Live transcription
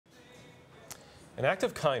An act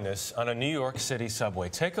of kindness on a New York City subway.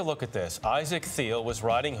 Take a look at this. Isaac Thiel was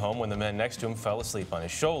riding home when the man next to him fell asleep on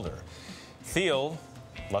his shoulder. Thiel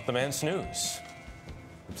let the man snooze.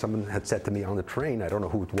 Someone had said to me on the train, I don't know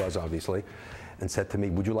who it was obviously, and said to me,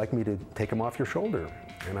 would you like me to take him off your shoulder?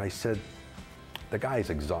 And I said, the guy is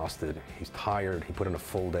exhausted, he's tired, he put in a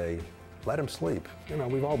full day, let him sleep. You know,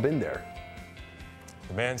 we've all been there.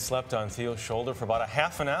 The man slept on Thiel's shoulder for about a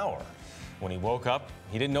half an hour. When he woke up,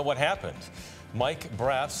 he didn't know what happened. Mike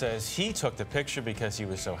Braff says he took the picture because he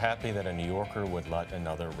was so happy that a New Yorker would let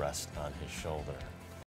another rest on his shoulder.